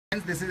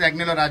This is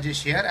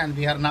Agnelorajesh here, and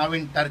we are now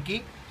in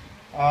Turkey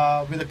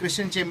with the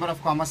Christian Chamber of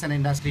Commerce and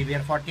Industry. We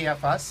are 40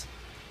 of us.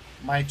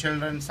 My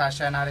children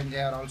Sasha and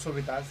Arinjay are also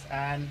with us,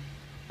 and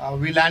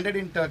we landed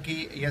in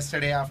Turkey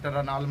yesterday after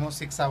an almost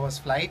 6 hours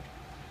flight.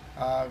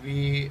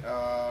 We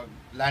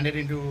landed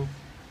into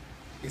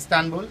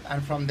Istanbul,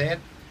 and from there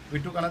we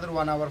took another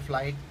 1 hour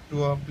flight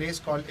to a place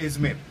called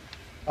Izmir.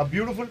 A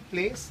beautiful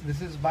place.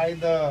 This is by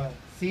the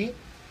sea.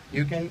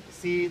 You can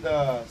see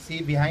the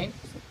sea behind,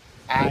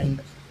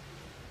 and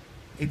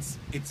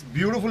it's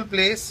beautiful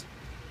place.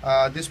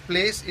 This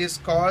place is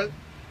called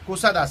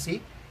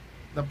Kusadasi.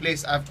 The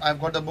place I've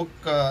got the book,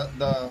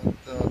 the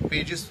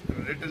pages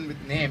written with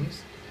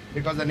names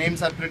because the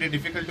names are pretty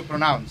difficult to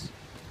pronounce.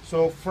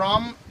 So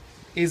from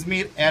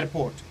Izmir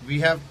airport, we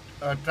have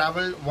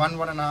traveled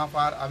 1.5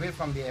 hours away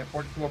from the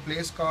airport to a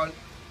place called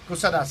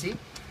Kusadasi,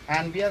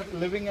 and we are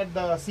living at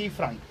the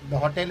seafront. The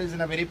hotel is in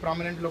a very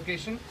prominent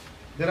location.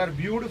 There are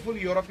beautiful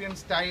European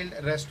styled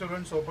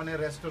restaurants, open air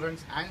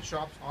restaurants and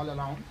shops all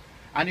around.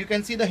 And you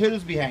can see the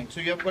hills behind.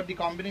 So you have got the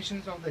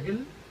combinations of the hill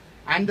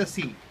and the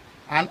sea.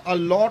 And a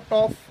lot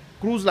of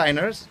cruise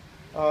liners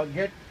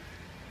get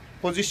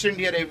positioned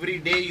here every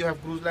day. You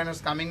have cruise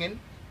liners coming in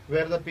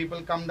where the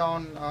people come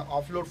down,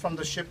 offload from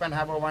the ship and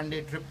have a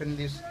one-day trip in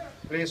this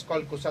place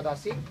called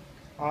Kusadasi.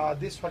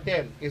 This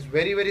hotel is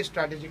very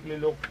strategically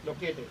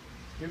located.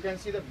 You can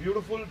see the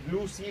beautiful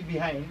blue sea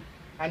behind,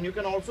 and you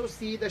can also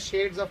see the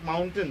shades of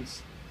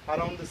mountains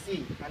around the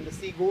sea, and the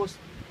sea goes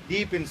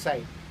deep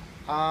inside.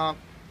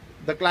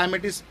 The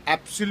climate is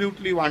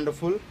absolutely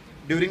wonderful.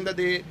 During the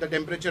day, the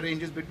temperature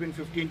ranges between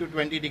 15 to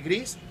 20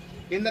 degrees.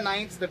 In the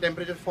nights, the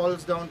temperature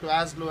falls down to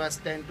as low as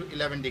 10 to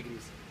 11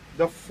 degrees.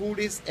 The food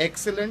is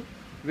excellent.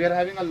 We are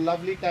having a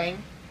lovely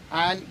time.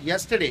 And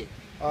yesterday,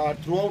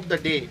 throughout the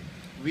day,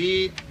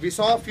 we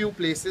saw a few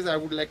places. I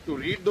would like to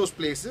read those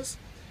places.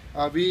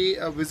 We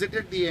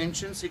visited the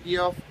ancient city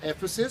of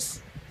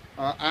Ephesus,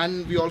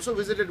 and we also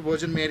visited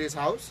Virgin Mary's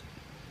house.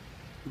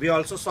 We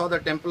also saw the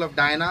temple of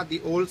Diana, the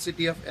old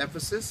city of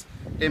Ephesus,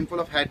 temple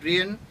of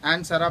Hadrian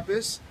and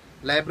Serapis,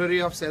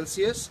 library of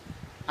Celsius,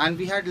 and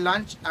we had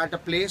lunch at a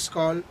place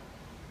called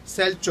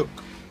Selçuk.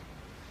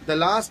 The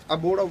last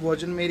abode of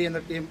Virgin Mary and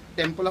the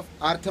temple of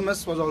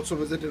Artemis was also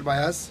visited by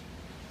us.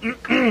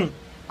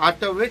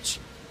 After which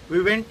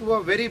we went to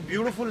a very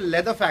beautiful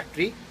leather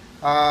factory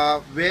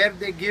where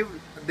they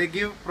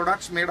give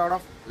products made out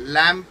of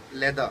lamb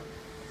leather.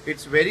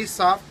 It's very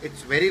soft,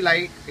 it's very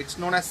light, it's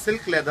known as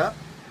silk leather.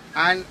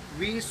 And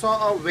we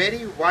saw a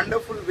very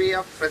wonderful way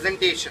of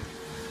presentation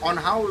on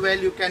how well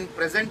you can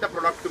present a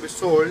product to be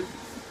sold.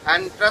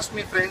 And trust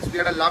me friends, we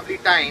had a lovely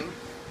time.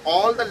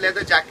 All the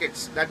leather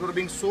jackets that were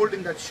being sold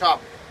in that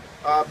shop,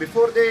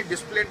 before they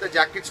displayed the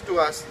jackets to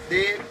us,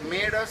 they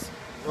made us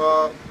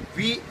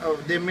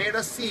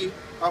see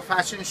a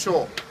fashion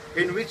show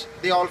in which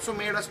they also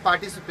made us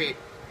participate.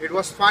 It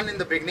was fun in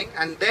the beginning,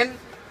 and then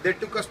they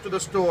took us to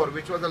the store,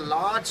 which was a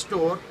large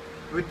store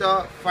with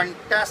a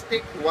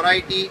fantastic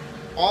variety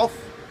of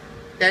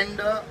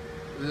tender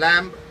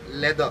lamb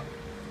leather,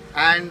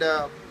 and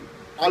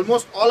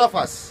almost all of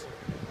us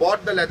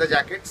bought the leather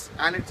jackets,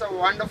 and it's a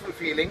wonderful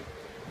feeling.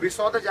 We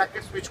saw the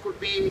jackets which could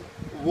be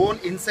worn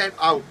inside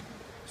out,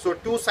 so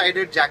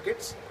two-sided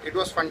jackets. It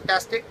was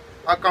fantastic.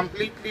 A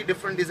completely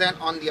different design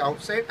on the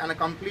outside and a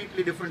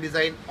completely different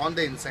design on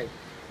the inside.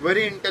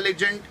 Very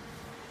intelligent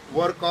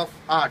work of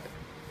art.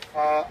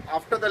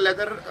 After the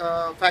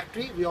leather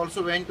factory, we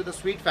also went to the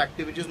sweet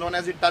factory, which is known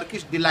as the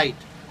Turkish Delight.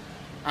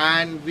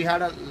 And we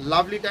had a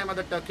lovely time at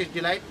the Turkish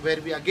Delight,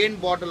 where we again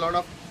bought a lot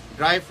of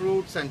dry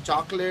fruits and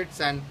chocolates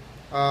and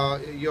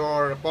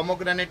your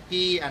pomegranate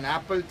tea and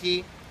apple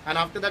tea. And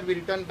after that, we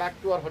returned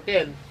back to our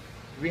hotel.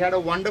 We had a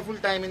wonderful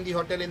time in the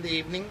hotel in the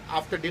evening.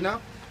 After dinner,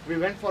 we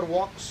went for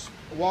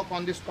walk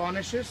on these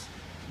cornices.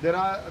 There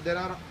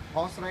are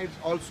horse rides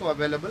also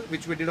available,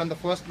 which we did on the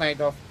first night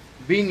of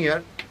being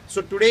here.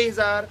 So today is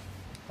our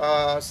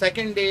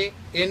second day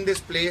in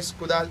this place,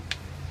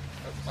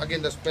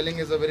 again the spelling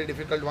is a very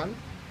difficult one,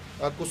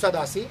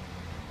 Kusadasi.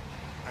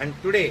 And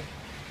today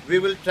we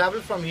will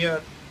travel from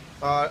here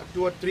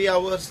to a 3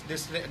 hours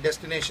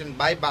destination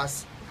by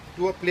bus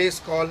to a place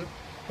called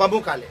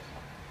Pamukkale.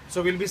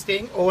 So we'll be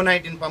staying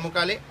overnight in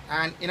Pamukkale,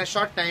 and in a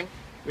short time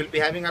we'll be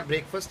having our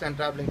breakfast and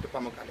traveling to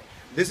Pamukkale.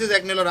 This is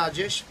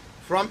Agnelorajesh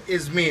from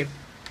Izmir,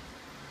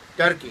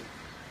 Turkey,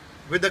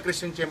 with the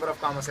Christian Chamber of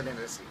Commerce and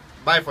Industry.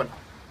 Bye for now.